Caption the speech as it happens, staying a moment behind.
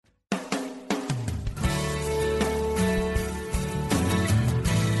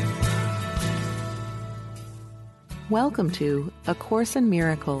Welcome to A Course in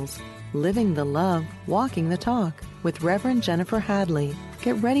Miracles, Living the Love, Walking the Talk with Reverend Jennifer Hadley.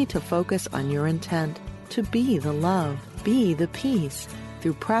 Get ready to focus on your intent to be the love, be the peace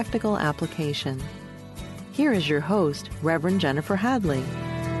through practical application. Here is your host, Reverend Jennifer Hadley.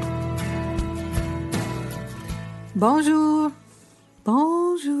 Bonjour.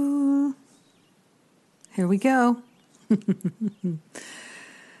 Bonjour. Here we go.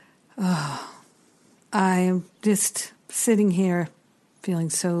 I am just sitting here feeling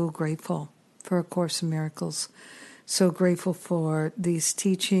so grateful for A Course in Miracles, so grateful for these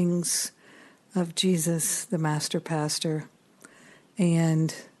teachings of Jesus, the Master Pastor,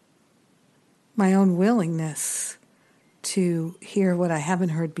 and my own willingness to hear what I haven't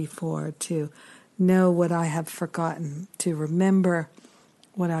heard before, to know what I have forgotten, to remember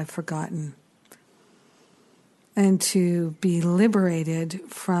what I've forgotten, and to be liberated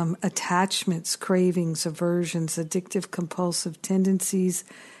from attachments, cravings, aversions, addictive, compulsive tendencies,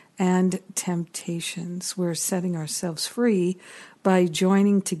 and temptations. We're setting ourselves free by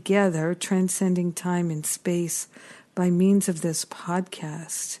joining together, transcending time and space by means of this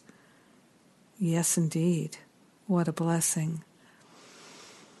podcast. Yes, indeed. What a blessing.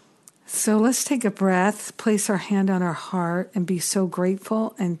 So let's take a breath, place our hand on our heart, and be so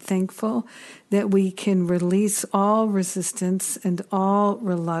grateful and thankful that we can release all resistance and all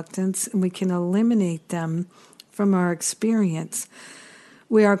reluctance, and we can eliminate them from our experience.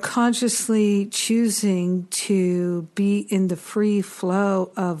 We are consciously choosing to be in the free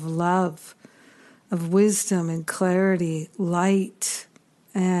flow of love, of wisdom and clarity, light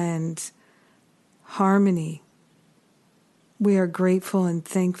and harmony. We are grateful and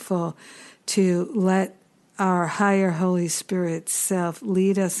thankful to let our higher Holy Spirit self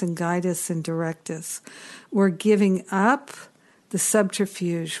lead us and guide us and direct us. We're giving up the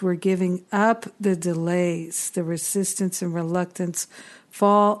subterfuge. We're giving up the delays. The resistance and reluctance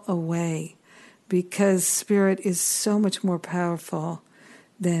fall away because Spirit is so much more powerful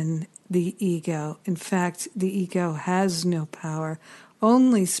than the ego. In fact, the ego has no power.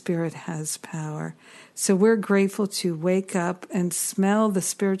 Only Spirit has power. So we're grateful to wake up and smell the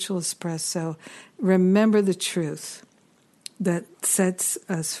spiritual espresso, remember the truth that sets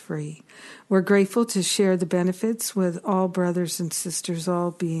us free. We're grateful to share the benefits with all brothers and sisters, all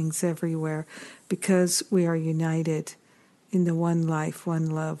beings everywhere, because we are united in the one life,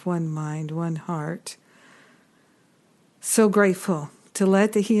 one love, one mind, one heart. So grateful to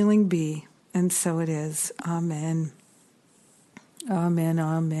let the healing be, and so it is. Amen. Amen,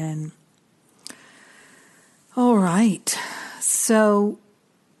 amen. All right. So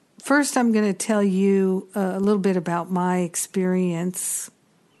first I'm going to tell you a little bit about my experience.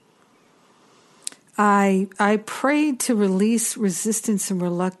 I prayed to release resistance and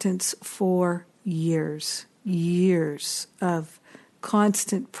reluctance for years of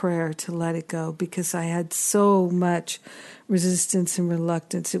constant prayer to let it go because I had so much resistance and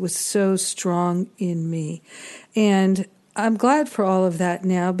reluctance. It was so strong in me. And I'm glad for all of that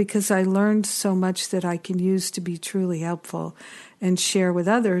now because I learned so much that I can use to be truly helpful and share with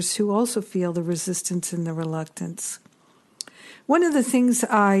others who also feel the resistance and the reluctance. One of the things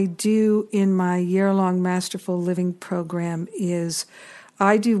I do in my year-long Masterful Living program is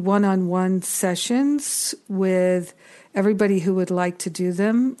I do one-on-one sessions with everybody who would like to do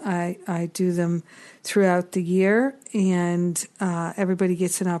them. I do them throughout the year, and everybody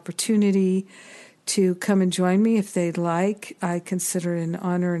gets an opportunity to come and join me if they'd like. I consider it an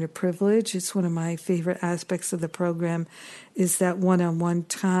honor and a privilege. It's one of my favorite aspects of the program is that one-on-one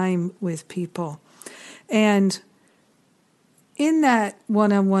time with people. And in that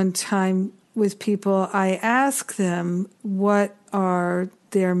one-on-one time with people, I ask them what are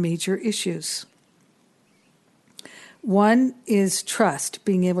their major issues. One is trust,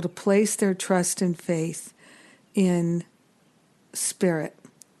 being able to place their trust and faith in Spirit,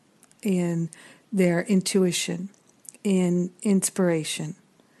 in their intuition, in inspiration.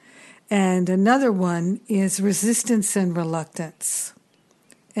 And another one is resistance and reluctance.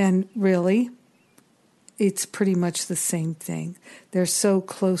 And really, it's pretty much the same thing. They're so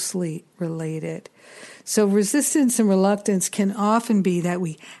closely related. So resistance and reluctance can often be that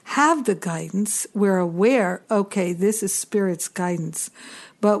we have the guidance, we're aware, okay, this is Spirit's guidance,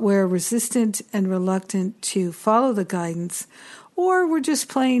 but we're resistant and reluctant to follow the guidance, or we're just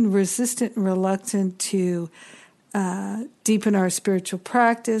plain resistant and reluctant to deepen our spiritual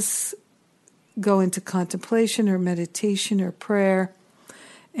practice, go into contemplation or meditation or prayer,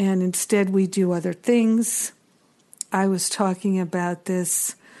 and instead we do other things. I was talking about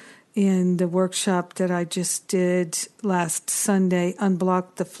this in the workshop that I just did last Sunday,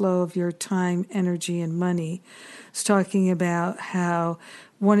 Unblock the Flow of Your Time, Energy, and Money. I was talking about how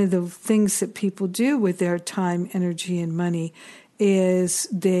one of the things that people do with their time, energy, and money is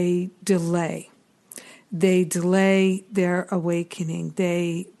they delay. They delay their awakening.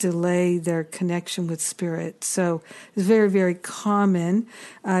 They delay their connection with spirit. So it's very, very common.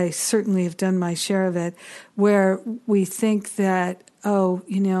 I certainly have done my share of it, where we think that,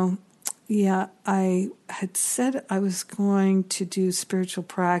 I had said I was going to do spiritual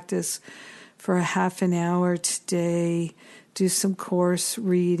practice for a half an hour today, do some course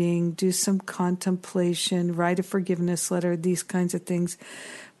reading, do some contemplation, write a forgiveness letter, these kinds of things.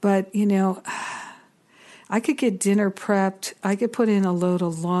 But, I could get dinner prepped, I could put in a load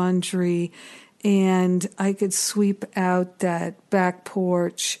of laundry, and I could sweep out that back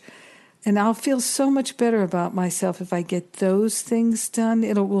porch, and I'll feel so much better about myself if I get those things done.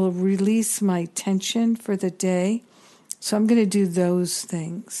 It will release my tension for the day. So I'm going to do those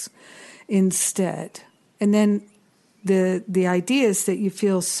things instead. And then the idea is that you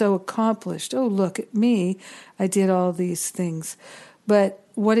feel so accomplished. Oh, look at me. I did all these things. But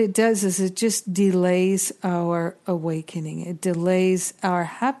what it does is it just delays our awakening. It delays our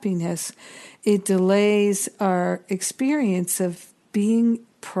happiness. It delays our experience of being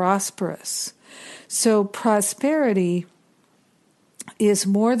prosperous. So prosperity is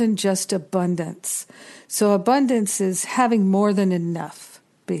more than just abundance. So abundance is having more than enough,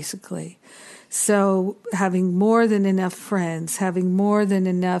 basically. So having more than enough friends, having more than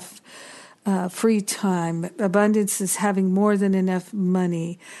enough free time. Abundance is having more than enough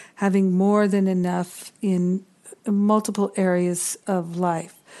money, having more than enough in multiple areas of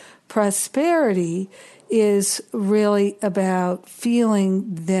life. Prosperity is really about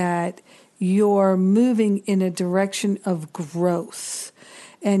feeling that you're moving in a direction of growth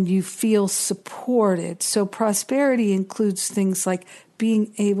and you feel supported. So prosperity includes things like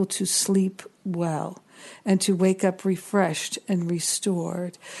being able to sleep well and to wake up refreshed and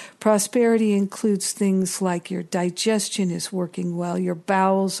restored. Prosperity includes things like your digestion is working well, your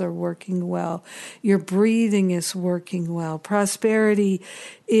bowels are working well, your breathing is working well. Prosperity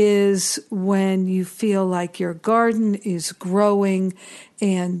is when you feel like your garden is growing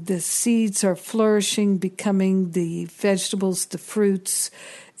and the seeds are flourishing, becoming the vegetables, the fruits,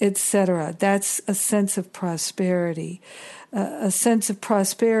 etc. That's a sense of prosperity. A sense of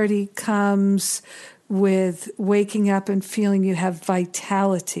prosperity comes with waking up and feeling you have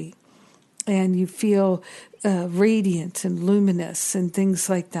vitality and you feel radiant and luminous and things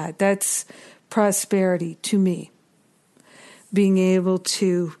like that. That's prosperity to me. Being able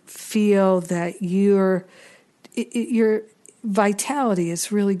to feel that your vitality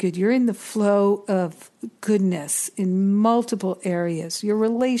is really good. You're in the flow of goodness in multiple areas. Your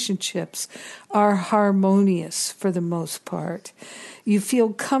relationships are harmonious for the most part. You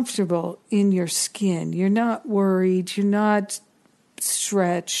feel comfortable in your skin. You're not worried. You're not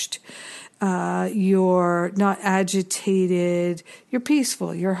stretched. You're not agitated. You're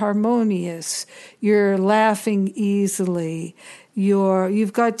peaceful. You're harmonious. You're laughing easily.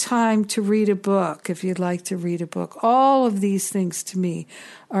 You've got time to read a book if you'd like to read a book. All of these things to me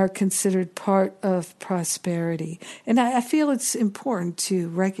are considered part of prosperity. And I feel it's important to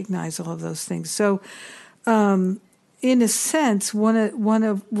recognize all of those things. So, in a sense, one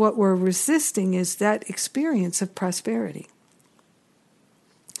of what we're resisting is that experience of prosperity.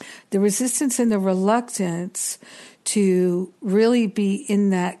 The resistance and the reluctance to really be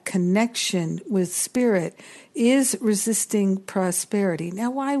in that connection with spirit is resisting prosperity.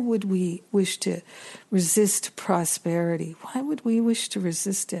 Now, why would we wish to resist prosperity? Why would we wish to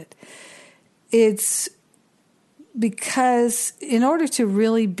resist it? It's because in order to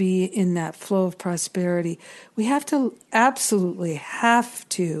really be in that flow of prosperity, we absolutely have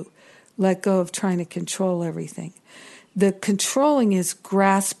to let go of trying to control everything. The controlling is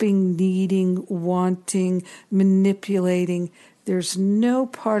grasping, needing, wanting, manipulating. There's no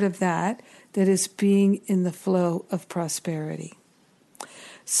part of that is being in the flow of prosperity.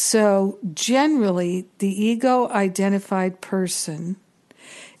 So generally, the ego-identified person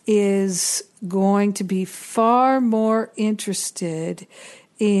is going to be far more interested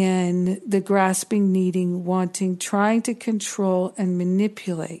in the grasping, needing, wanting, trying to control and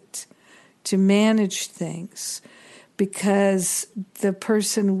manipulate, to manage things, because the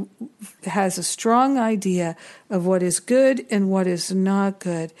person has a strong idea of what is good and what is not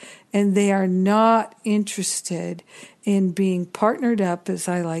good. and they are not interested in being partnered up, as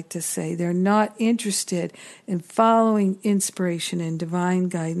I like to say. They're not interested in following inspiration and divine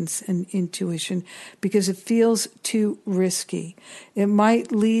guidance and intuition because it feels too risky. It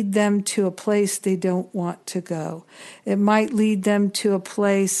might lead them to a place they don't want to go. It might lead them to a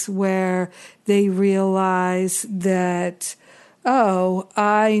place where they realize that, oh,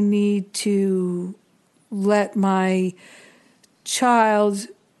 I need to let my child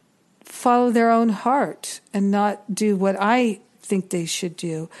follow their own heart and not do what I think they should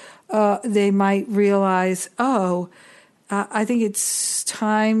do. They might realize, I think it's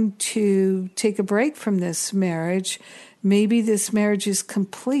time to take a break from this marriage. Maybe this marriage is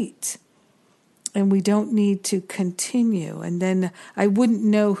complete and we don't need to continue. And then I wouldn't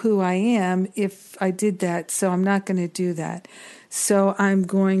know who I am if I did that, so I'm not going to do that. So I'm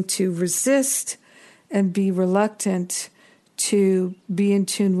going to resist and be reluctant to be in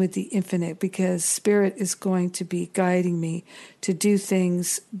tune with the infinite, because Spirit is going to be guiding me to do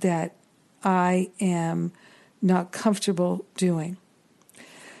things that I am not comfortable doing.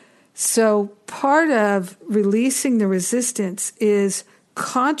 So part of releasing the resistance is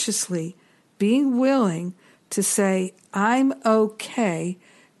consciously being willing to say, I'm okay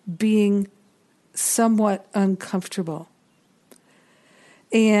being somewhat uncomfortable.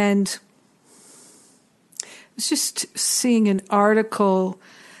 And I was just seeing an article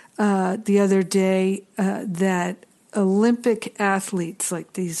the other day that Olympic athletes,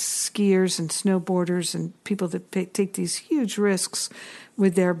 like these skiers and snowboarders and people that take these huge risks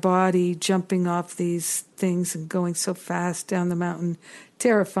with their body, jumping off these things and going so fast down the mountain,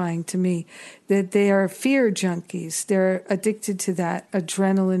 terrifying to me, that they are fear junkies. They're addicted to that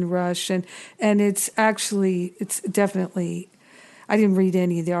adrenaline rush. And it's definitely, I didn't read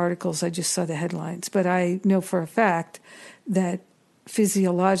any of the articles, I just saw the headlines, but I know for a fact that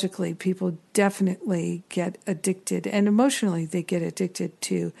physiologically people definitely get addicted, and emotionally they get addicted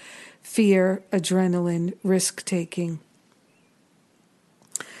to fear, adrenaline, risk-taking.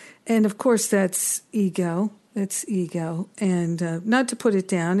 And of course that's ego. It's ego. And not to put it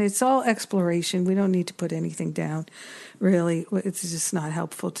down, it's all exploration. We don't need to put anything down, really. It's just not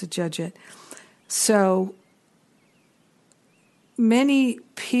helpful to judge it. So many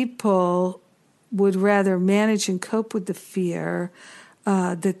people would rather manage and cope with the fear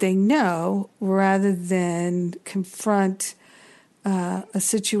that they know rather than confront a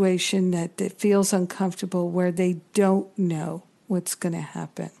situation that feels uncomfortable where they don't know what's going to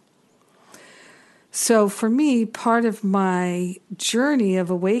happen. So for me, part of my journey of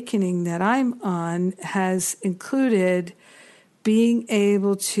awakening that I'm on has included being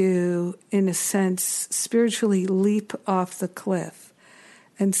able to, in a sense, spiritually leap off the cliff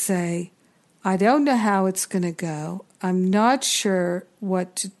and say, I don't know how it's going to go. I'm not sure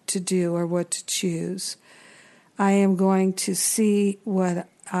what to do or what to choose. I am going to see what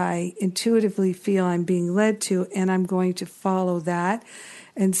I intuitively feel I'm being led to, and I'm going to follow that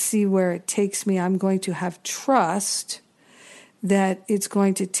and see where it takes me. I'm going to have trust that it's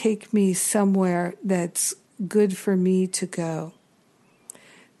going to take me somewhere that's good for me to go.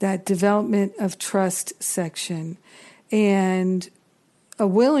 That development of trust section. And a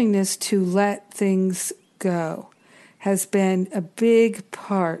willingness to let things go has been a big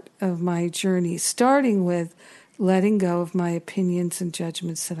part of my journey, starting with letting go of my opinions and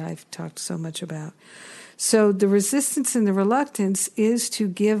judgments that I've talked so much about. So the resistance and the reluctance is to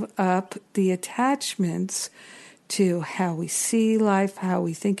give up the attachments to how we see life, how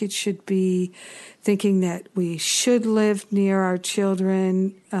we think it should be, thinking that we should live near our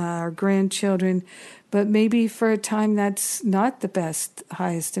children, our grandchildren, but maybe for a time that's not the best,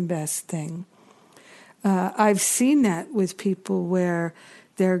 highest and best thing. I've seen that with people where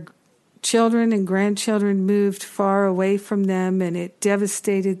their children and grandchildren moved far away from them and it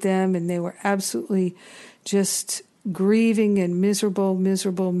devastated them, and they were absolutely just grieving and miserable.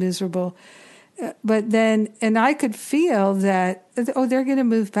 But then, and I could feel that, oh, they're going to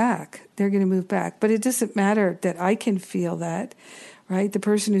move back. But it doesn't matter that I can feel that, right? The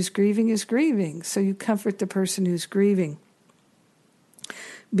person who's grieving is grieving. So you comfort the person who's grieving.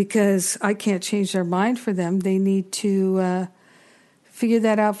 Because I can't change their mind for them. They need to figure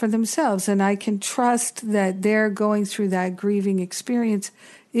that out for themselves. And I can trust that they're going through that grieving experience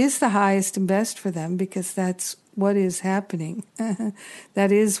is the highest and best for them, because that's what is happening.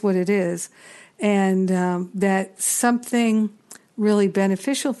 That is what it is. And that something really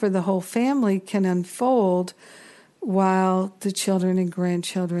beneficial for the whole family can unfold while the children and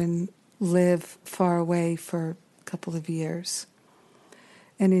grandchildren live far away for a couple of years.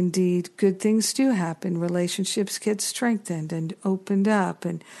 And indeed, good things do happen. Relationships get strengthened and opened up,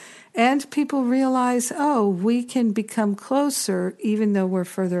 and And people realize, oh, we can become closer even though we're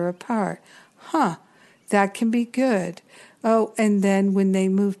further apart. That can be good. Oh, and then when they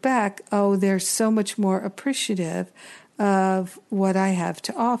move back, oh, they're so much more appreciative of what I have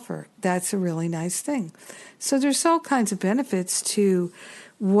to offer. That's a really nice thing. So there's all kinds of benefits to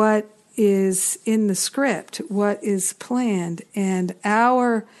what is in the script, what is planned. And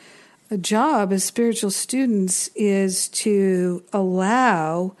our job as spiritual students is to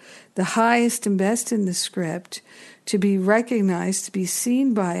allow the highest and best in the script to be recognized, to be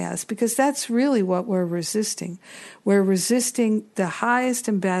seen by us, because that's really what we're resisting. We're resisting the highest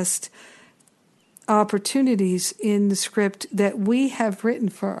and best opportunities in the script that we have written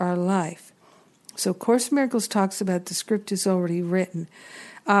for our life. So Course in Miracles talks about the script is already written.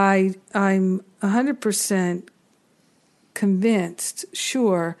 I'm 100% convinced,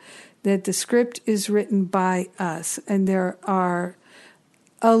 sure, that the script is written by us, and there are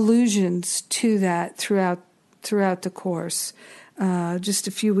allusions to that throughout the Course. Just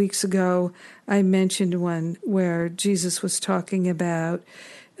a few weeks ago, I mentioned one where Jesus was talking about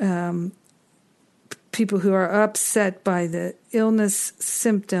people who are upset by the illness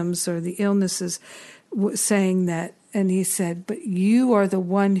symptoms or the illnesses, saying that, and he said, but you are the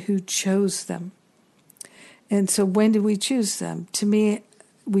one who chose them. And so when did we choose them? To me,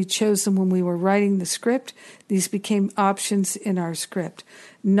 we chose them when we were writing the script. These became options in our script.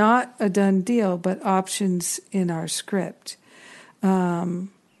 Not a done deal, but options in our script. I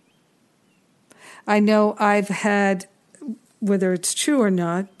know I've had, whether it's true or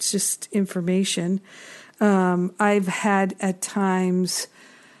not, it's just information, I've had at times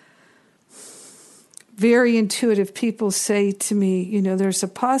very intuitive people say to me, there's a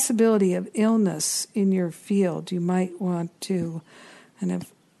possibility of illness in your field. You might want to kind of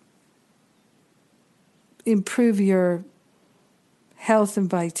improve your health and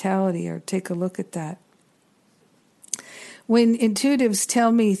vitality, or take a look at that. When intuitives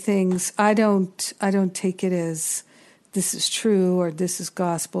tell me things, I don't take it as this is true or this is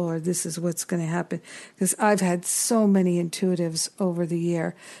gospel or this is what's going to happen, because I've had so many intuitives over the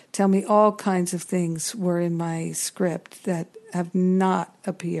year tell me all kinds of things were in my script that have not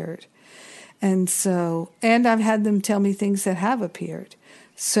appeared. And I've had them tell me things that have appeared.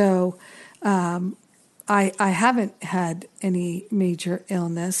 So I haven't had any major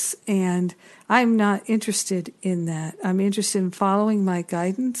illness, and I'm not interested in that. I'm interested in following my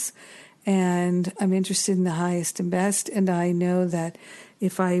guidance, and I'm interested in the highest and best. And I know that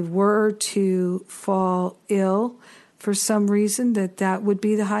if I were to fall ill for some reason, that would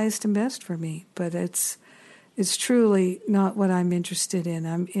be the highest and best for me. But it's truly not what I'm interested in.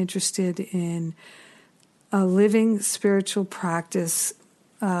 I'm interested in a living spiritual practice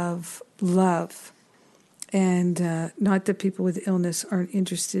of love. And not that people with illness aren't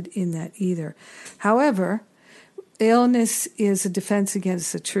interested in that either. However, illness is a defense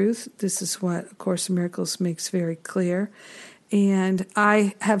against the truth. This is what A Course in Miracles makes very clear. And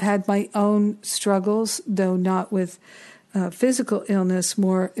I have had my own struggles, though not with physical illness,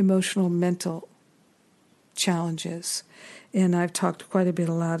 more emotional, mental challenges. And I've talked quite a bit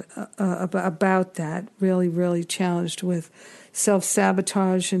about that, really, really challenged with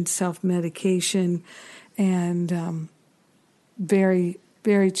self-sabotage and self-medication, and very,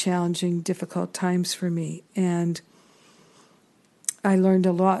 very challenging, difficult times for me. And I learned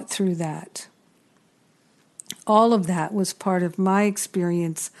a lot through that. All of that was part of my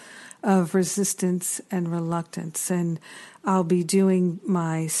experience of resistance and reluctance. And I'll be doing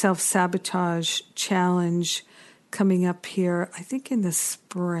my self-sabotage challenge coming up here, I think in the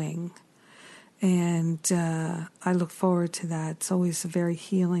spring. And I look forward to that. It's always a very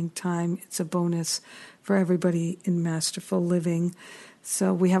healing time. It's a bonus for everybody in Masterful Living.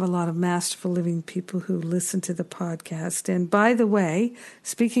 So we have a lot of Masterful Living people who listen to the podcast. And by the way,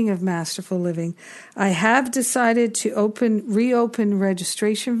 speaking of Masterful Living, I have decided to reopen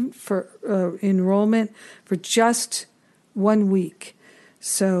registration for enrollment for just 1 week.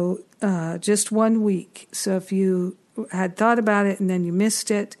 So just 1 week. So if you had thought about it and then you missed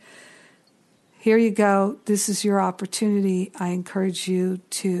it, here you go. This is your opportunity. I encourage you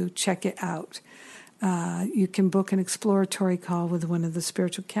to check it out. You can book an exploratory call with one of the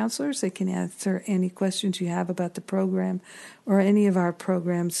spiritual counselors. They can answer any questions you have about the program or any of our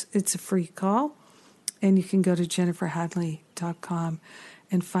programs. It's a free call, and you can go to jenniferhadley.com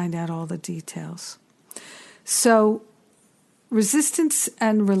and find out all the details. So resistance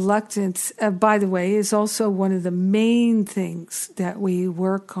and reluctance, by the way, is also one of the main things that we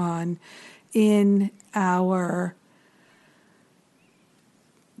work on in our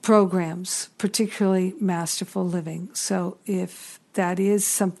programs, particularly Masterful Living. So if that is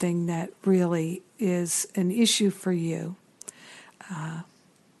something that really is an issue for you,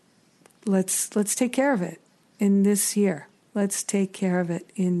 let's take care of it in this year. Let's take care of it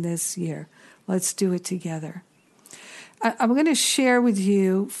in this year. Let's do it together. I'm going to share with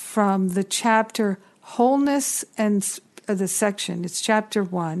you from the chapter Wholeness and the section. It's chapter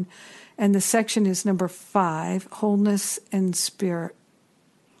 1, and the section is number 5, Wholeness and Spirit.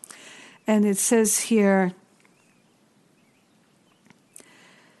 And it says here,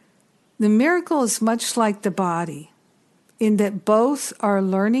 the miracle is much like the body, in that both are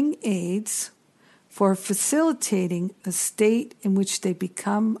learning aids for facilitating a state in which they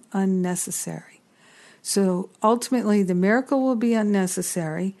become unnecessary. So ultimately, the miracle will be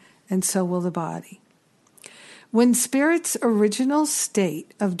unnecessary, and so will the body. When spirit's original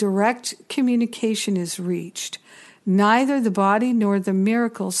state of direct communication is reached, neither the body nor the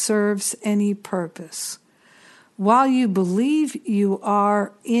miracle serves any purpose. While you believe you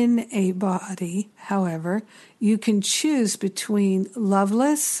are in a body, however, you can choose between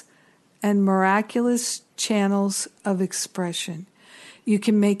loveless and miraculous channels of expression. You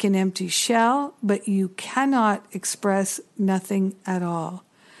can make an empty shell, but you cannot express nothing at all.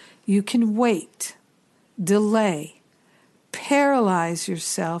 You can wait, delay, paralyze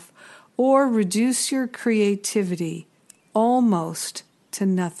yourself, or reduce your creativity almost to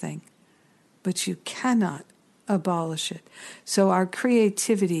nothing, but you cannot abolish it. So our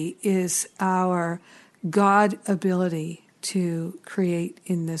creativity is our God ability to create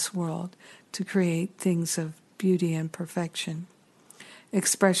in this world, to create things of beauty and perfection,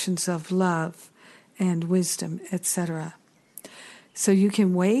 expressions of love and wisdom, etc. So you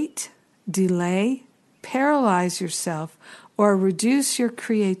can wait, delay, paralyze yourself, or reduce your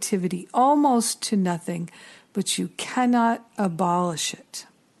creativity almost to nothing, but you cannot abolish it.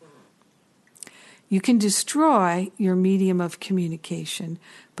 You can destroy your medium of communication,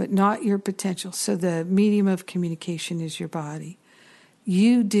 but not your potential. So the medium of communication is your body.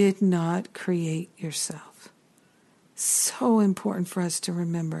 You did not create yourself. So important for us to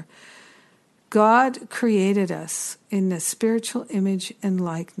remember. God created us in the spiritual image and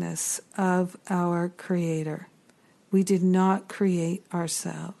likeness of our Creator. We did not create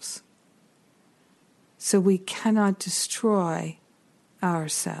ourselves. So we cannot destroy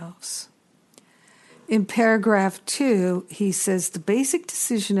ourselves. In paragraph 2, he says, the basic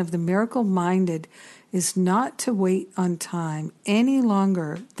decision of the miracle-minded is not to wait on time any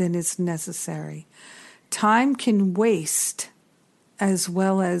longer than is necessary. Time can waste as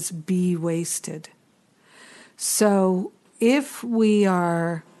well as be wasted. So if we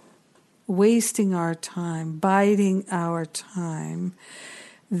are wasting our time, biding our time,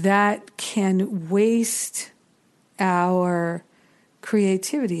 that can waste our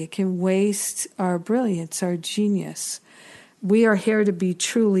creativity. It can waste our brilliance, our genius. We are here to be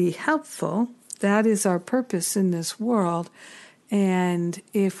truly helpful. That is our purpose in this world. And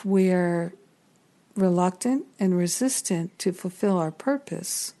if we're reluctant and resistant to fulfill our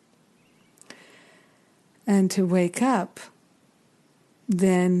purpose and to wake up,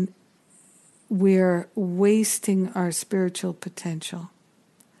 then we're wasting our spiritual potential.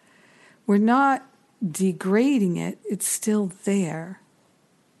 We're not degrading it, it's still there.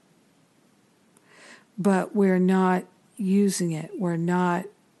 But we're not using it, we're not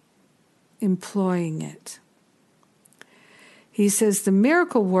employing it. He says the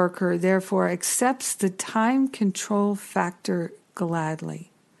miracle worker therefore accepts the time control factor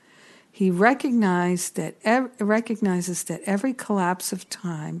gladly. He recognizes that every collapse of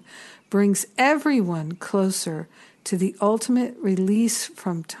time brings everyone closer to the ultimate release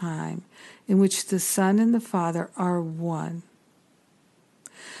from time, in which the Son and the Father are one.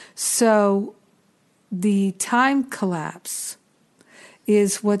 So the time collapse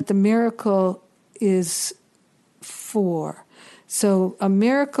is what the miracle is for. So a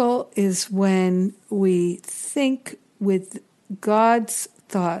miracle is when we think with God's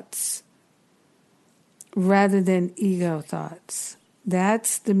thoughts rather than ego thoughts.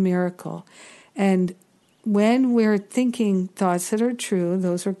 That's the miracle. And when we're thinking thoughts that are true,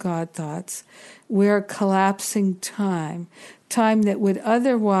 those are God thoughts, we're collapsing time that would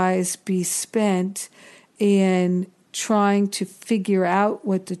otherwise be spent in trying to figure out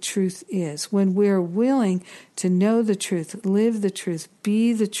what the truth is. When we're willing to know the truth, live the truth,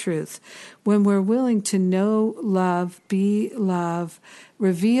 be the truth, when we're willing to know love, be love,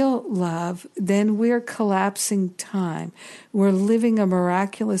 reveal love, then we're collapsing time. We're living a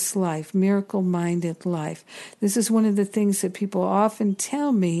miraculous life, miracle-minded life. This is one of the things that people often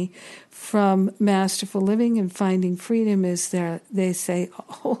tell me from Masterful Living and Finding Freedom is that they say,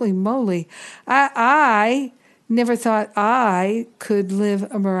 holy moly, I never thought I could live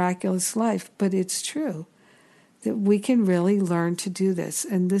a miraculous life, but it's true that we can really learn to do this.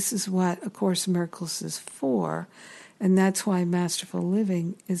 And this is what A Course in Miracles is for. And that's why Masterful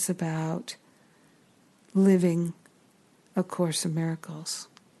Living is about living A Course in Miracles.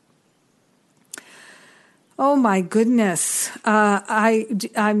 Oh my goodness.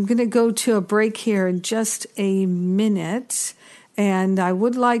 I'm going to go to a break here in just a minute. And I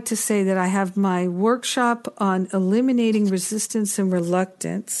would like to say that I have my workshop on eliminating resistance and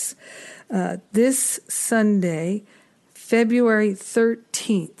reluctance this Sunday, February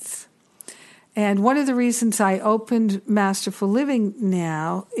 13th. And one of the reasons I opened Masterful Living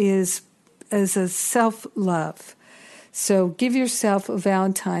now is as a self-love. So give yourself a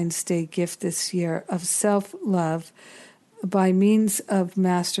Valentine's Day gift this year of self-love by means of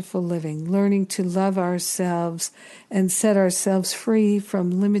Masterful Living, learning to love ourselves and set ourselves free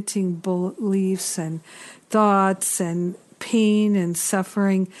from limiting beliefs and thoughts and pain and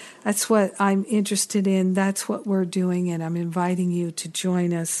suffering. That's what I'm interested in. That's what we're doing, and I'm inviting you to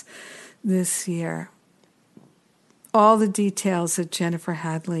join us this year. All the details at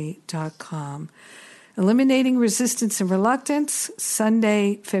jenniferhadley.com. Eliminating Resistance and Reluctance,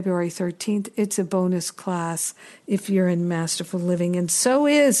 Sunday, February 13th. It's a bonus class if you're in Masterful Living. And so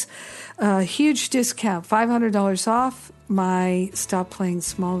is a huge discount, $500 off my Stop Playing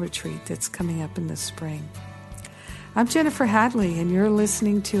Small retreat that's coming up in the spring. I'm Jennifer Hadley, and you're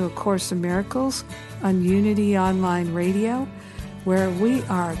listening to A Course in Miracles on Unity Online Radio, where we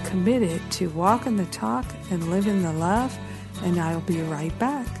are committed to walking the talk and living the love. And I'll be right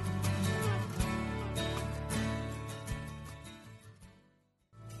back.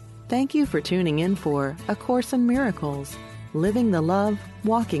 Thank you for tuning in for A Course in Miracles, Living the Love,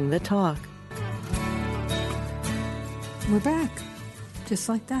 Walking the Talk. We're back, just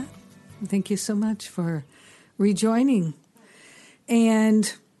like that. Thank you so much for rejoining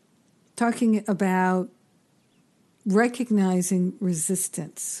and talking about recognizing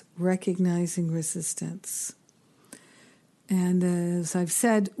resistance. And as I've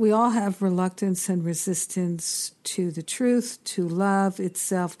said, we all have reluctance and resistance to the truth, to love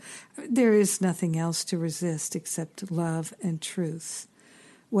itself. There is nothing else to resist except love and truth.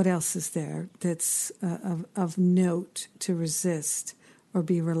 What else is there that's of note to resist or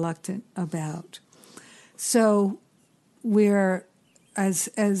be reluctant about? So we're,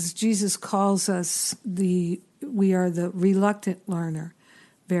 as Jesus calls us, we are the reluctant learner.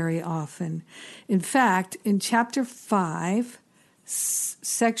 Very often. In fact, in chapter 5,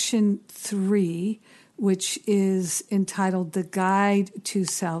 section 3, which is entitled The Guide to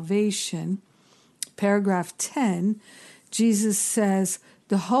Salvation, paragraph 10, Jesus says,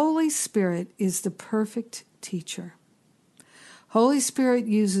 "The Holy Spirit is the perfect teacher. Holy Spirit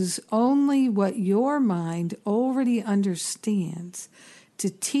uses only what your mind already understands to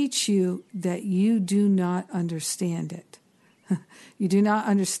teach you that you do not understand it." You do not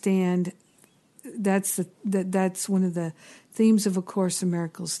understand. That's one of the themes of A Course in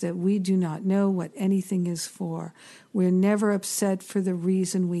Miracles, that we do not know what anything is for. We're never upset for the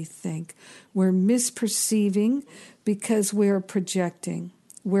reason we think. We're misperceiving because we're projecting.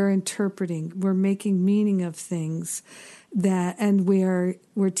 We're interpreting. We're making meaning of things and we're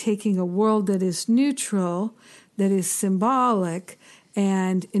taking a world that is neutral, that is symbolic,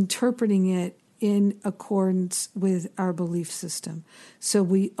 and interpreting it in accordance with our belief system. So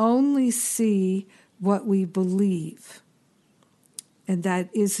we only see what we believe, and that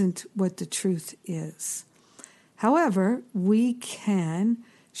isn't what the truth is. However, we can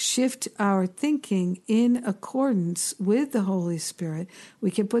shift our thinking in accordance with the Holy Spirit. We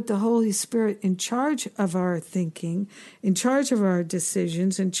can put the Holy Spirit in charge of our thinking, in charge of our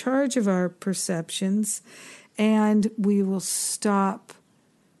decisions, in charge of our perceptions, and we will stop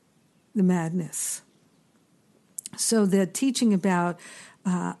the madness. So the teaching about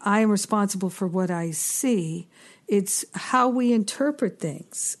I am responsible for what I see, it's how we interpret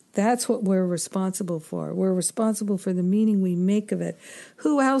things. That's what we're responsible for. We're responsible for the meaning we make of it.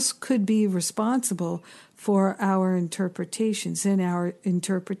 Who else could be responsible for our interpretations? And our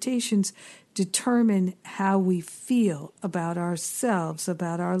interpretations determine how we feel about ourselves,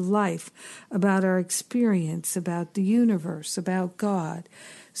 about our life, about our experience, about the universe, about God.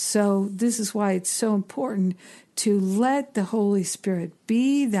 So this is why it's so important to let the Holy Spirit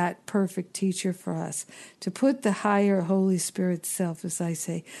be that perfect teacher for us, to put the higher Holy Spirit self, as I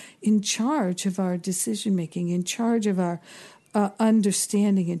say, in charge of our decision-making, in charge of our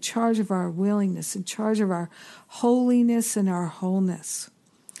understanding, in charge of our willingness, in charge of our holiness and our wholeness.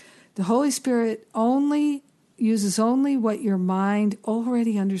 The Holy Spirit uses only what your mind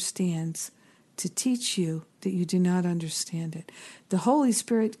already understands to teach you that you do not understand it. The Holy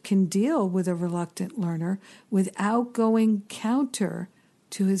Spirit can deal with a reluctant learner without going counter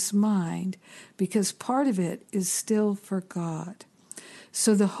to his mind, because part of it is still for God.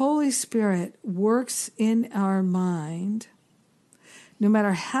 So the Holy Spirit works in our mind, no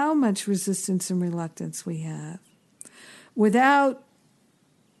matter how much resistance and reluctance we have, without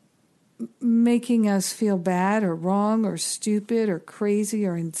making us feel bad or wrong or stupid or crazy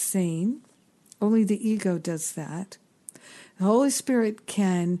or insane. Only the ego does that. The Holy Spirit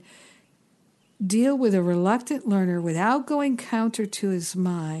can deal with a reluctant learner without going counter to his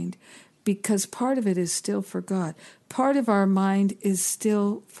mind, because part of it is still for God. Part of our mind is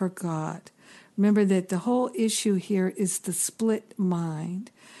still for God. Remember that the whole issue here is the split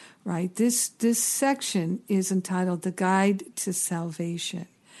mind, right? This section is entitled The Guide to Salvation.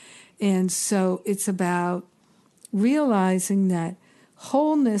 And so it's about realizing that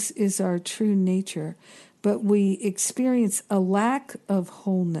wholeness is our true nature, but we experience a lack of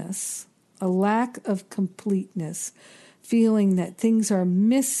wholeness, a lack of completeness, feeling that things are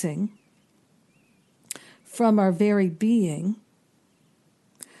missing from our very being,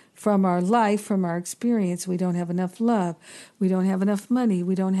 from our life, from our experience. We don't have enough love. We don't have enough money.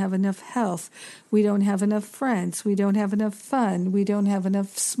 We don't have enough health. We don't have enough friends. We don't have enough fun. We don't have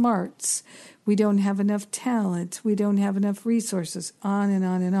enough smarts. We don't have enough talent. We don't have enough resources, on and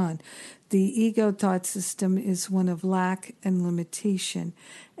on and on. The ego thought system is one of lack and limitation,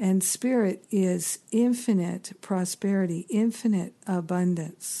 and spirit is infinite prosperity, infinite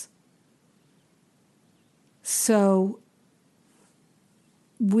abundance. So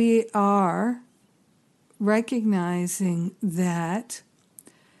we are recognizing that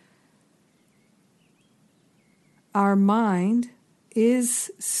our mind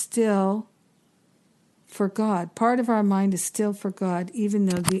is still for God. Part of our mind is still for God, even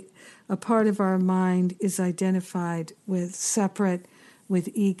though a part of our mind is identified with separate, with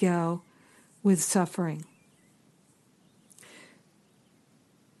ego, with suffering.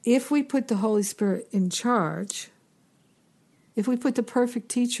 If we put the Holy Spirit in charge, if we put the perfect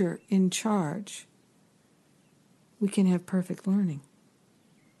teacher in charge, we can have perfect learning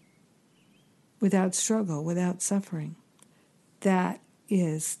without struggle, without suffering. That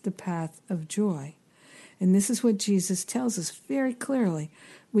is the path of joy. And this is what Jesus tells us very clearly.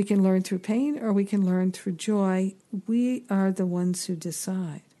 We can learn through pain or we can learn through joy. We are the ones who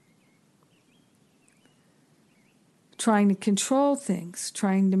decide. Trying to control things,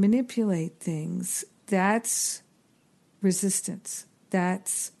 trying to manipulate things, that's resistance.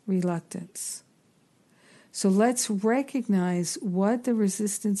 That's reluctance. So let's recognize what the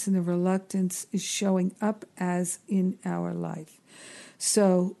resistance and the reluctance is showing up as in our life.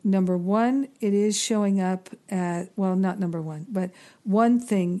 So number one, it is showing up at, well, not number one, but one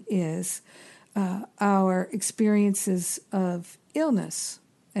thing is our experiences of illness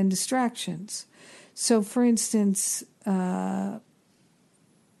and distractions. So for instance,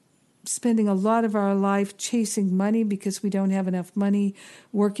 spending a lot of our life chasing money because we don't have enough money,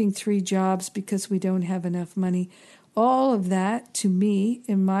 working 3 jobs because we don't have enough money. All of that, to me,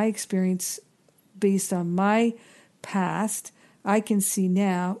 in my experience, based on my past, I can see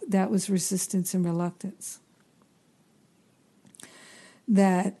now that was resistance and reluctance.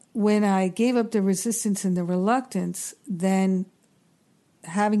 That when I gave up the resistance and the reluctance, then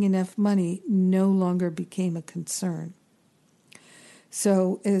having enough money no longer became a concern.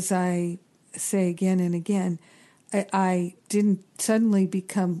 So as I say again and again, I didn't suddenly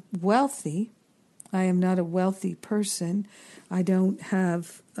become wealthy. I am not a wealthy person. I don't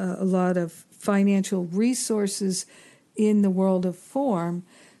have a lot of financial resources in the world of form,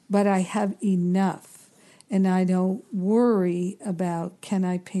 but I have enough. And I don't worry about, can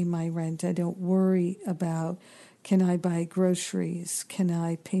I pay my rent? I don't worry about, can I buy groceries? Can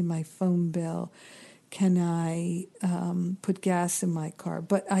I pay my phone bill? Can I put gas in my car?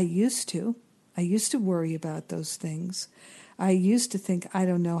 But I used to. I used to worry about those things. I used to think, I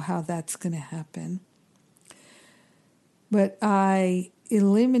don't know how that's going to happen. But I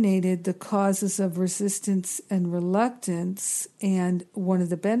eliminated the causes of resistance and reluctance, and one of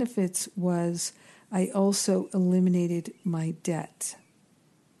the benefits was I also eliminated my debt.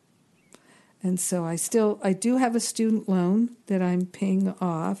 And so I do have a student loan that I'm paying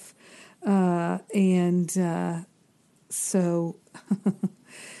off, so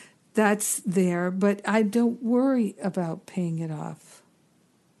that's there, but I don't worry about paying it off.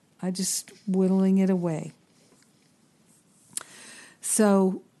 I just whittling it away.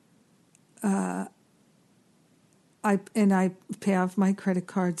 So I pay off my credit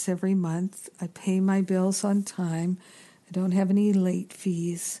cards every month. I pay my bills on time. I don't have any late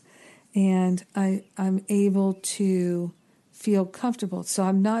fees. and I'm able to feel comfortable. So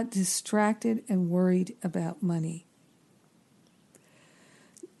I'm not distracted and worried about money.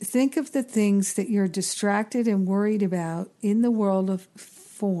 Think of the things that you're distracted and worried about in the world of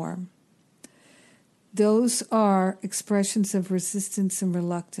form. Those are expressions of resistance and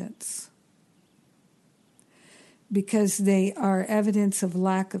reluctance because they are evidence of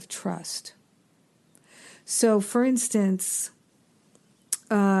lack of trust. So, for instance,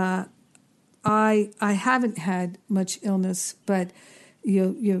 I haven't had much illness, but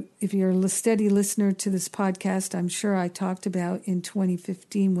if you're a steady listener to this podcast, I'm sure I talked about in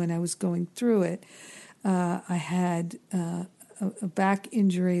 2015 when I was going through it. I had a back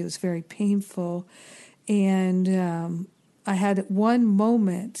injury. It was very painful. And I had one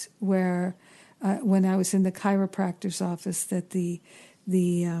moment where when I was in the chiropractor's office that the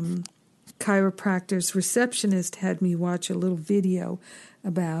chiropractor's receptionist had me watch a little video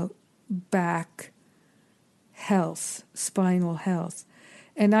about back health, spinal health.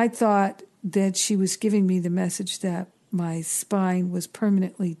 And I thought that she was giving me the message that my spine was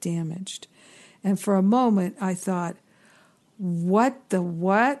permanently damaged. And for a moment, I thought, what the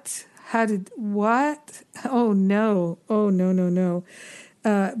what? What? Oh, no. Oh, no, no, no.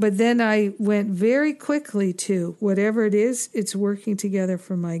 But then I went very quickly to whatever it is, it's working together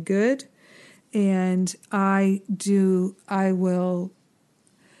for my good. And I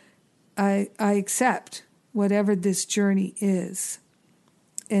accept whatever this journey is.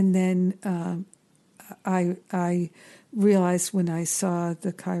 And then I realized when I saw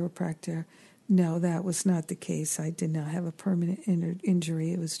the chiropractor, no, that was not the case. I did not have a permanent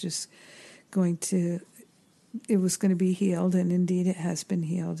injury. It was just going to be healed, and indeed it has been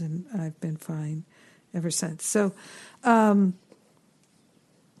healed, and I've been fine ever since. So,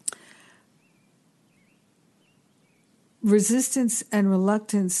 resistance and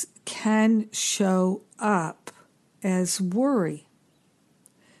reluctance can show up as worry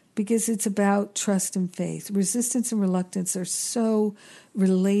because it's about trust and faith. Resistance and reluctance are so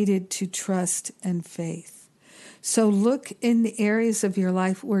related to trust and faith. So look in the areas of your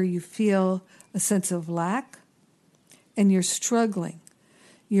life where you feel a sense of lack and you're struggling,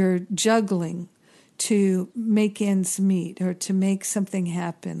 you're juggling to make ends meet or to make something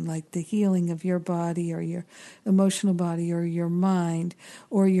happen, like the healing of your body or your emotional body or your mind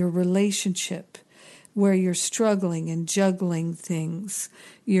or your relationship, where you're struggling and juggling things.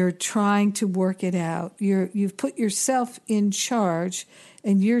 You're trying to work it out. You've put yourself in charge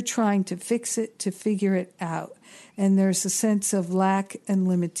and you're trying to fix it, to figure it out. And there's a sense of lack and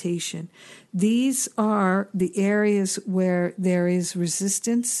limitation. These are the areas where there is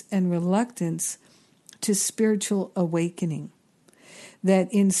resistance and reluctance to spiritual awakening.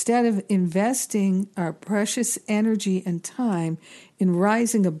 That instead of investing our precious energy and time in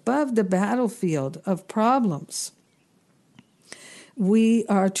rising above the battlefield of problems, we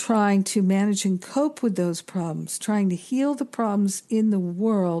are trying to manage and cope with those problems, trying to heal the problems in the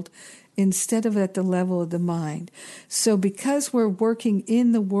world instead of at the level of the mind. So because we're working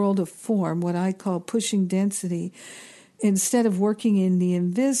in the world of form, what I call pushing density, instead of working in the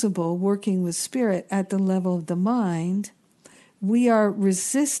invisible, working with spirit at the level of the mind, we are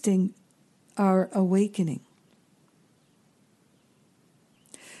resisting our awakening.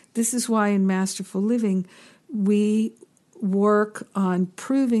 This is why in Masterful Living, we work on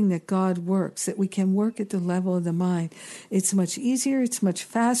proving that God works, that we can work at the level of the mind. It's much easier. It's much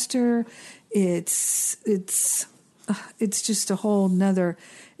faster. It's just a whole nother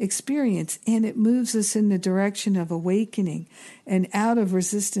experience, and it moves us in the direction of awakening and out of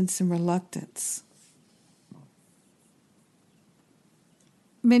resistance and reluctance.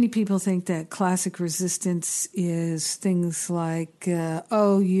 Many people think that classic resistance is things like,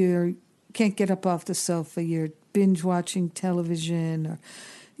 you can't get up off the sofa, you're binge watching television, or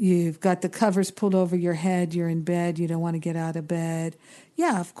you've got the covers pulled over your head, you're in bed, you don't want to get out of bed.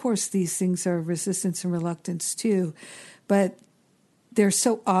 Yeah, of course, these things are resistance and reluctance too, but they're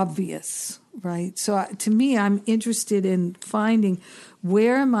so obvious, right? So to me, I'm interested in finding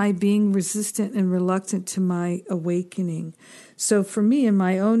where am I being resistant and reluctant to my awakening. So for me, in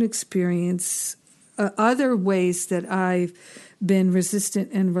my own experience, other ways that I've been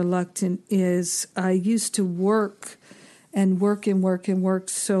resistant and reluctant is I used to work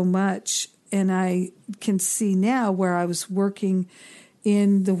so much, and I can see now where I was working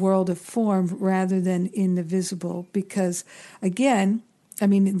in the world of form rather than in the visible, because than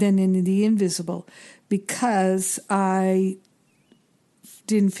in the invisible, because I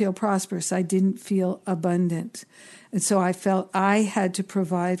didn't feel prosperous. I didn't feel abundant. And so I felt I had to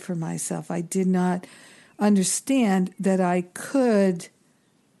provide for myself. I did not understand that I could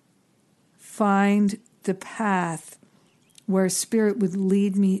find the path where Spirit would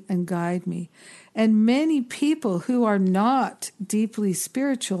lead me and guide me. And many people who are not deeply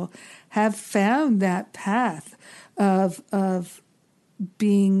spiritual have found that path of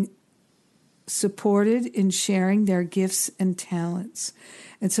being supported in sharing their gifts and talents.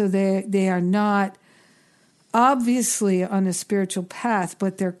 And so they are not obviously on a spiritual path,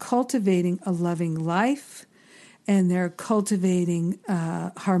 but they're cultivating a loving life, and they're cultivating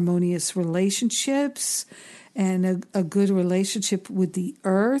harmonious relationships and a good relationship with the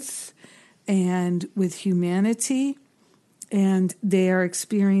earth and with humanity. And they are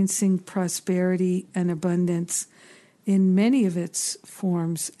experiencing prosperity and abundance in many of its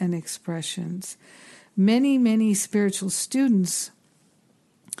forms and expressions. Many, many spiritual students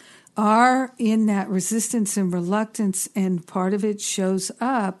are in that resistance and reluctance, and part of it shows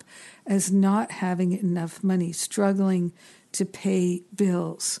up as not having enough money, struggling to pay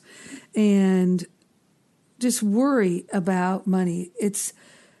bills, and just worry about money. It's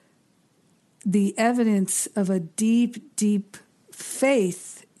the evidence of a deep, deep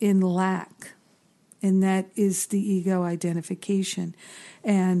faith in lack, and that is the ego identification.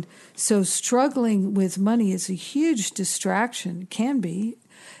 And so struggling with money is a huge distraction, can be.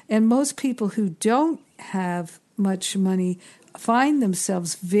 And most people who don't have much money find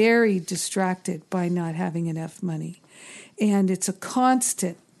themselves very distracted by not having enough money. And it's a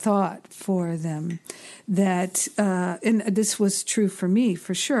constant thought for them that, and this was true for me,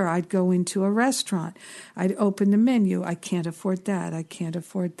 for sure. I'd go into a restaurant. I'd open the menu. I can't afford that. I can't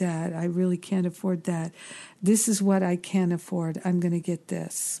afford that. I really can't afford that. This is what I can afford. I'm going to get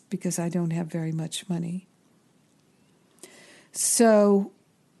this because I don't have very much money. So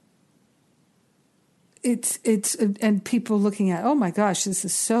it's and people looking at, oh my gosh, this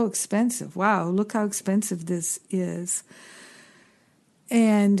is so expensive. Wow, look how expensive this is.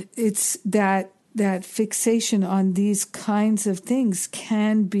 And it's that fixation on these kinds of things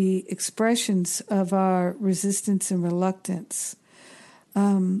can be expressions of our resistance and reluctance.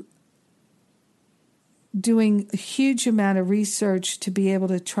 Doing a huge amount of research to be able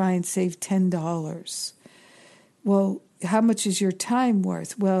to try and save $10. Well, how much is your time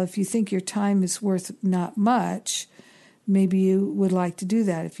worth? Well, if you think your time is worth not much, maybe you would like to do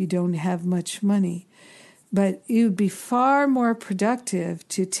that if you don't have much money. But it would be far more productive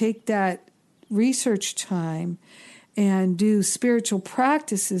to take that research time and do spiritual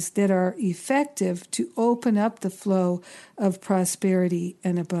practices that are effective to open up the flow of prosperity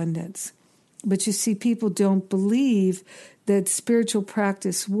and abundance. But you see, people don't believe that spiritual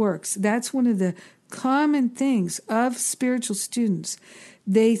practice works. That's one of the common things of spiritual students.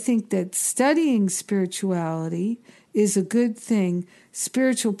 They think that studying spirituality is a good thing,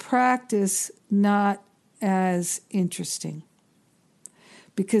 spiritual practice not as interesting,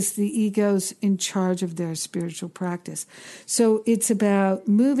 because the ego's in charge of their spiritual practice. So it's about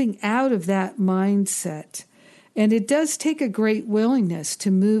moving out of that mindset. And it does take a great willingness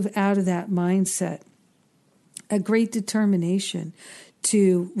to move out of that mindset, a great determination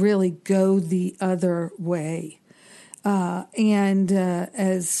to really go the other way.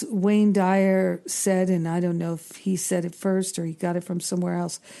 As Wayne Dyer said, and I don't know if he said it first or he got it from somewhere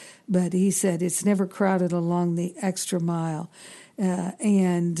else, but he said it's never crowded along the extra mile. That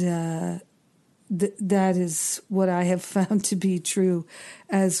is what I have found to be true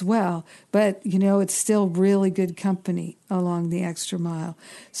as well. But, it's still really good company along the extra mile.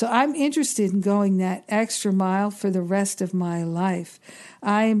 So I'm interested in going that extra mile for the rest of my life.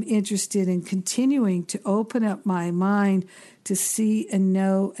 I'm interested in continuing to open up my mind to see and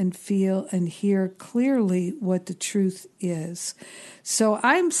know and feel and hear clearly what the truth is. So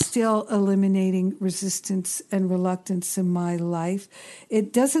I'm still eliminating resistance and reluctance in my life.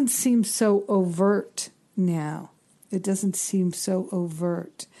 It doesn't seem so overt now. It doesn't seem so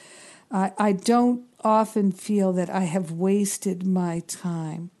overt. I don't often feel that I have wasted my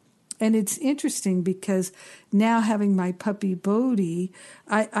time. And it's interesting because now having my puppy Bodhi,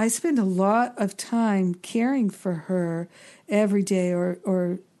 I spend a lot of time caring for her every day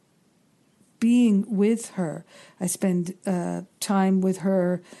or being with her. I spend time with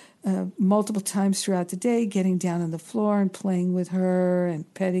her multiple times throughout the day, getting down on the floor and playing with her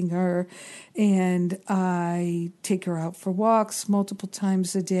and petting her. And I take her out for walks multiple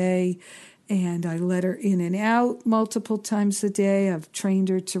times a day. And I let her in and out multiple times a day. I've trained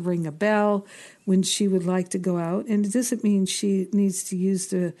her to ring a bell when she would like to go out. And it doesn't mean she needs to use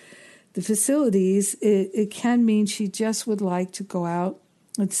the facilities. It can mean she just would like to go out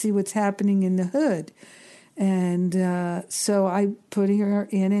and see what's happening in the hood. And so I'm putting her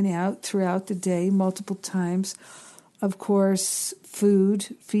in and out throughout the day multiple times. Of course,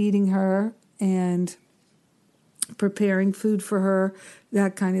 feeding her, and preparing food for her,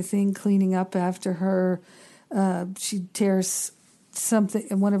 that kind of thing, cleaning up after her. She tears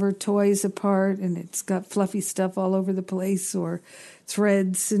one of her toys apart and it's got fluffy stuff all over the place, or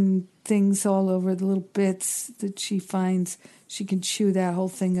threads and things all over, the little bits that she finds. She can chew that whole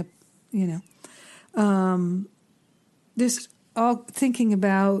thing up, Just all thinking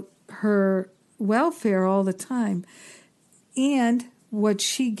about her welfare all the time. And what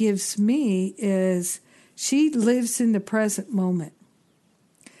she gives me is she lives in the present moment.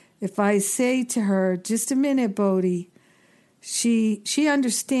 If I say to her, just a minute, Bodhi, she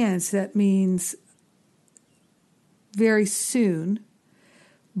understands that means very soon.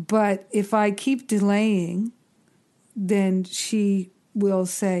 But if I keep delaying, then she will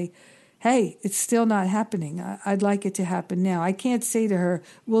say, hey, it's still not happening. I'd like it to happen now. I can't say to her,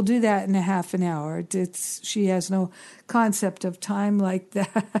 we'll do that in a half an hour. She has no concept of time like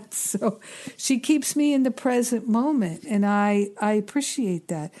that. So she keeps me in the present moment, and I appreciate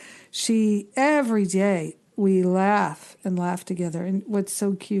that. Every day we laugh and laugh together. And what's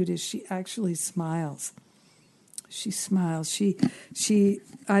so cute is she actually smiles. She smiles. She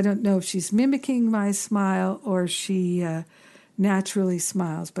I don't know if she's mimicking my smile or she naturally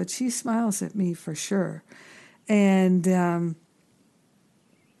smiles, but she smiles at me for sure. And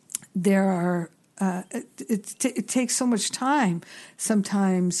there are it takes so much time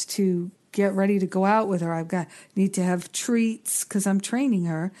sometimes to get ready to go out with her. Need to have treats because I'm training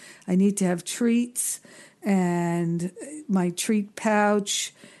her. I need to have treats and my treat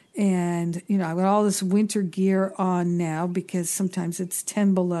pouch. And, I've got all this winter gear on now because sometimes it's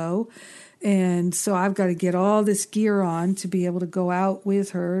 10 below. And so I've got to get all this gear on to be able to go out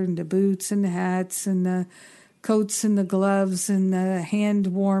with her, and the boots and the hats and the coats and the gloves and the hand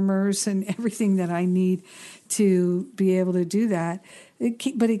warmers and everything that I need to be able to do that.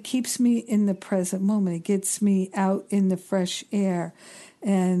 But it keeps me in the present moment. It gets me out in the fresh air.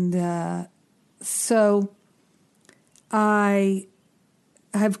 And so I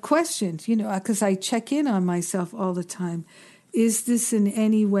have questions, because I check in on myself all the time. Is this in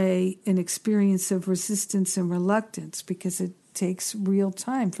any way an experience of resistance and reluctance? Because it takes real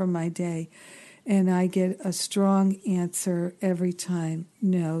time from my day. And I get a strong answer every time.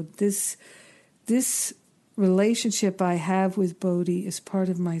 No, this relationship I have with Bodhi is part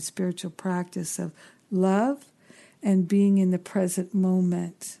of my spiritual practice of love and being in the present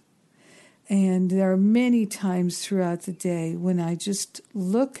moment. And there are many times throughout the day when I just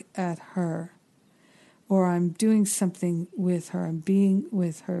look at her, or I'm doing something with her, I'm being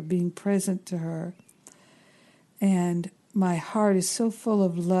with her, being present to her. And my heart is so full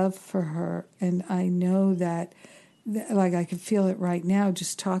of love for her. And I know that, like I can feel it right now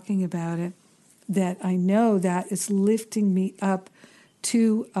just talking about it, that I know that is lifting me up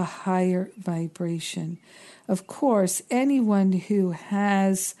to a higher vibration. Of course, anyone who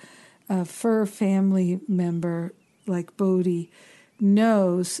has a fur family member like Bodhi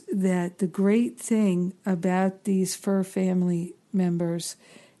knows that the great thing about these fur family members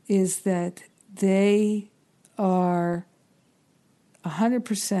is that they are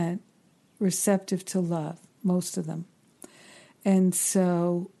 100% receptive to love, most of them. And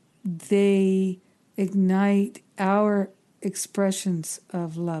so they ignite our expressions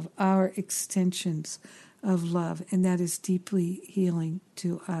of love, our extensions of love, and that is deeply healing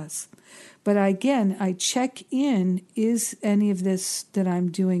to us. But again, I check in, is any of this that I'm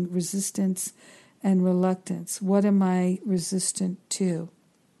doing resistance and reluctance? What am I resistant to?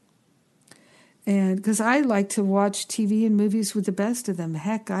 And because I like to watch TV and movies with the best of them.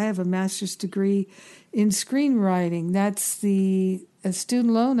 Heck, I have a master's degree in screenwriting. That's the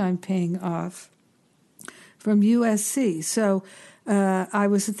student loan I'm paying off from USC. So I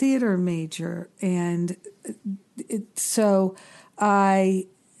was a theater major, and so I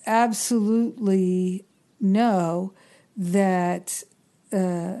absolutely know that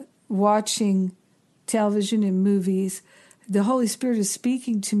watching television and movies, the Holy Spirit is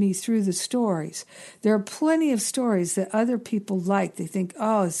speaking to me through the stories. There are plenty of stories that other people like. They think,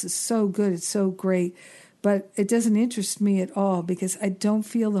 oh, this is so good, it's so great. But it doesn't interest me at all because I don't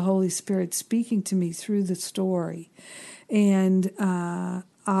feel the Holy Spirit speaking to me through the story. And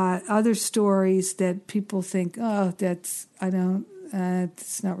other stories that people think, oh, it's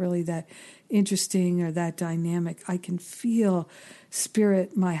not really that interesting or that dynamic. I can feel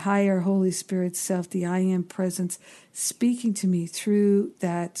Spirit, my higher Holy Spirit self, the I Am presence, speaking to me through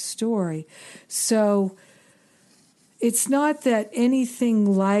that story. So it's not that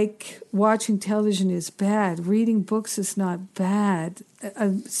anything like watching television is bad. Reading books is not bad.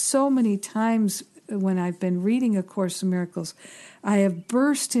 So many times when I've been reading A Course in Miracles, I have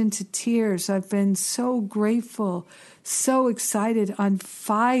burst into tears. I've been so grateful, so excited, on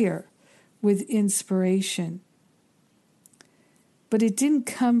fire with inspiration. But it didn't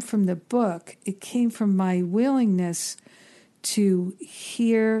come from the book. It came from my willingness to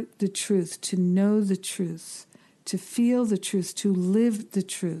hear the truth, to know the truth, to feel the truth, to live the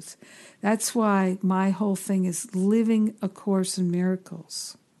truth. That's why my whole thing is living A Course in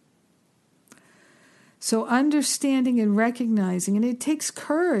Miracles. So understanding and recognizing, and it takes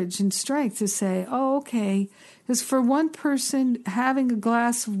courage and strength to say, oh, okay, because for one person, having a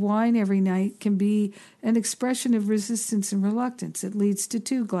glass of wine every night can be an expression of resistance and reluctance. It leads to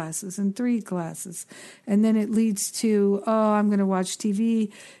 2 glasses and 3 glasses. And then it leads to, oh, I'm going to watch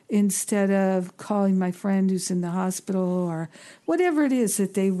TV instead of calling my friend who's in the hospital, or whatever it is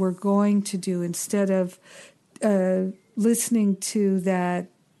that they were going to do instead of listening to that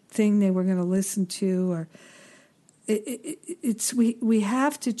thing they were going to listen to. Or we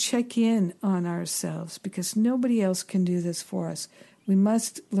have to check in on ourselves, because nobody else can do this for us. We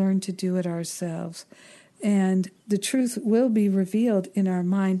must learn to do it ourselves, and the truth will be revealed in our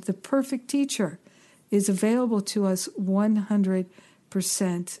mind. The perfect teacher is available to us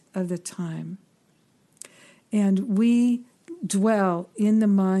 100% of the time, and we dwell in the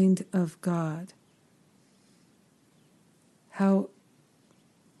mind of God. How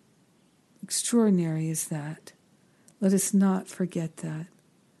extraordinary is that? Let us not forget that.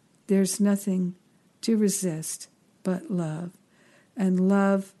 There's nothing to resist but love. And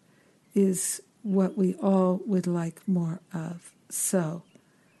love is what we all would like more of. So,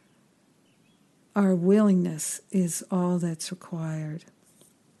 our willingness is all that's required.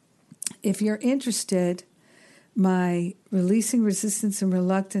 If you're interested, my Releasing Resistance and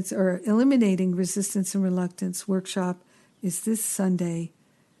Reluctance, or Eliminating Resistance and Reluctance workshop is this Sunday,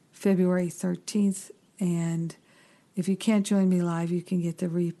 February 13th, and if you can't join me live, you can get the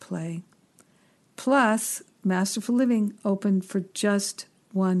replay. Plus, Masterful Living opened for just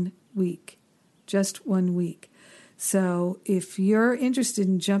 1 week. Just 1 week. So if you're interested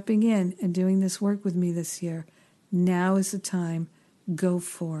in jumping in and doing this work with me this year, now is the time. Go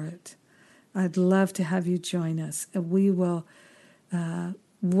for it. I'd love to have you join us, and we will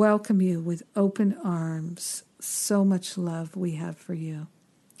welcome you with open arms. So much love we have for you.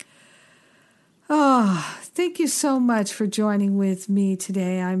 Oh, thank you so much for joining with me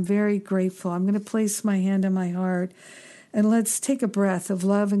today. I'm very grateful. I'm going to place my hand on my heart, and let's take a breath of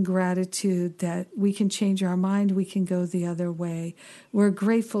love and gratitude that we can change our mind, we can go the other way. We're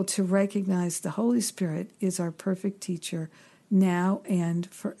grateful to recognize the Holy Spirit is our perfect teacher now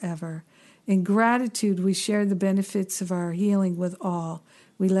and forever. In gratitude, we share the benefits of our healing with all.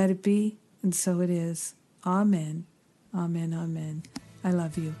 We let it be, and so it is. Amen. Amen. Amen. I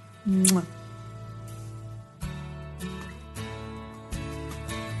love you. Mwah.